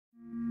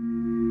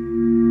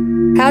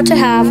How to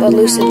have a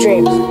lucid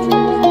dream.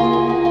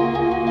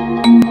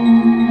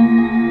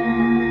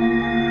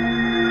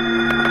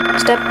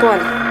 Step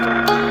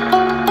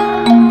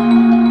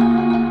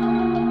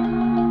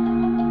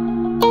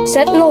 1.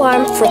 Set an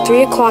alarm for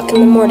 3 o'clock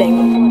in the morning.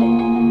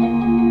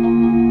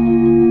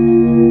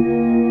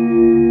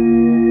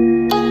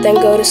 Then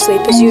go to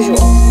sleep as usual.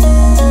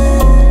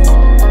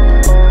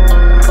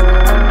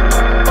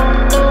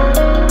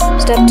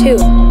 Step 2.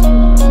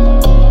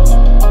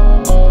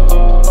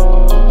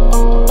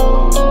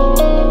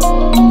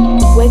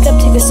 Wake up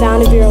to the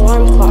sound of your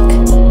alarm clock.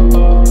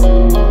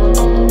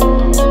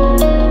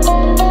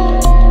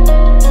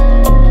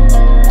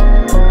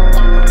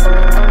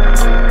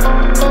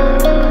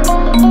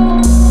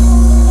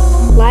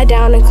 Lie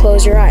down and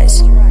close your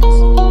eyes. You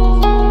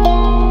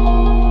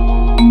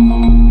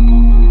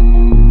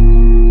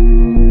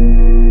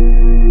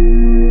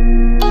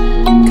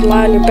can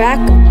lie on your back,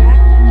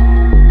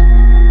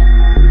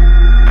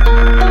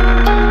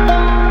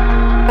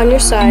 on your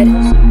side,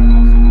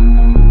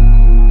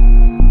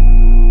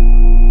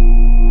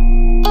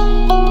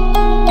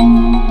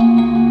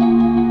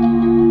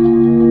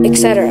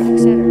 etc.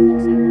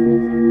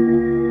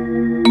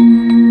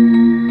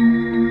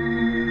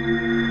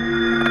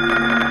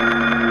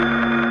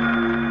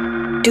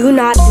 Do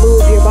not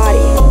move your body.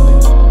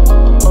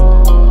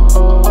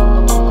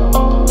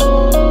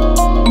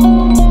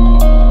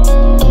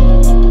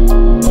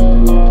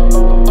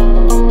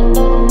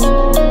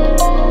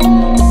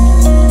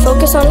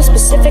 Focus on a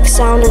specific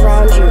sound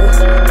around you.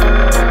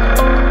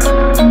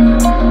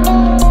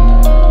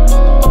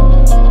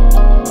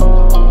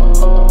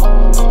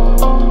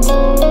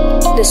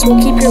 This will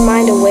keep your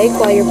mind awake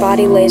while your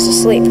body lays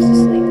asleep.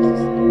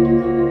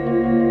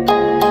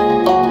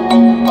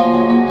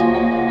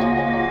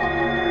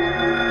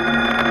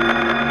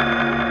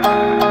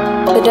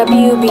 The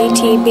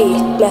WBTB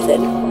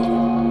method.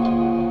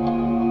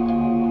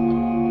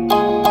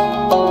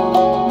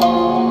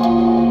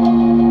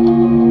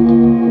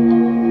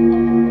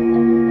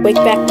 Wake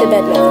back to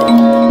bed method.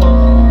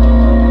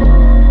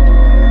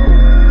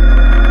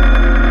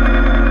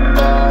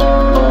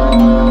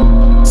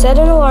 Set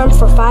an alarm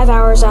for 5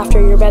 hours after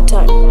your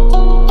bedtime.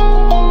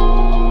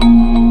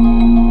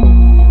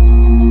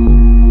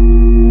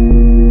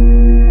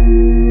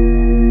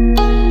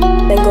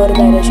 Then go to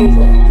bed as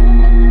usual.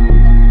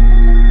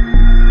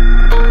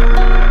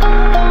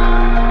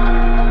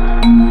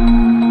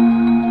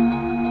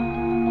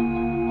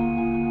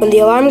 When the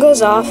alarm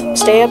goes off,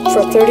 stay up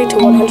for 30 to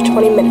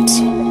 120 minutes.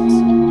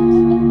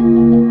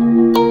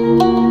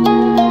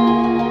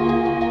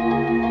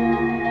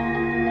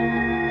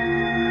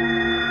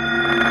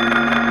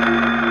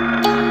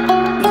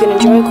 You can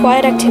enjoy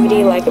quiet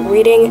activity like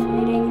reading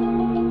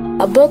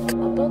a book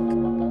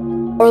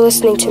or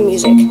listening to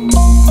music.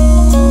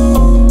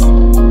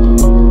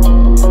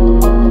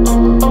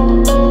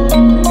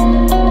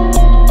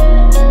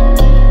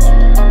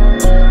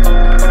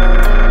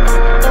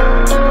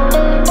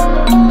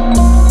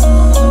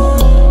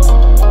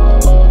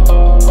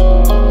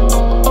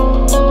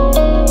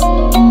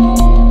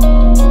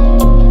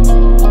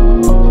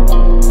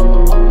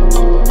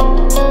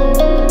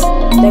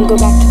 Then go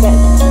back to bed.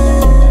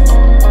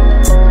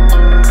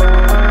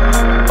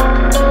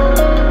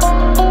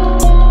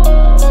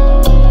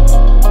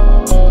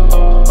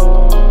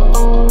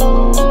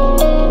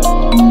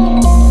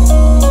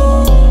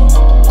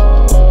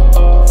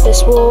 This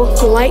will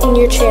lighten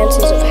your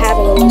chances of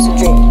having a lucid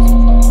dream.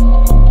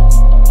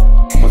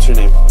 What's your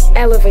name?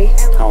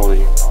 Elovicious. How old are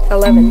you?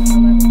 11.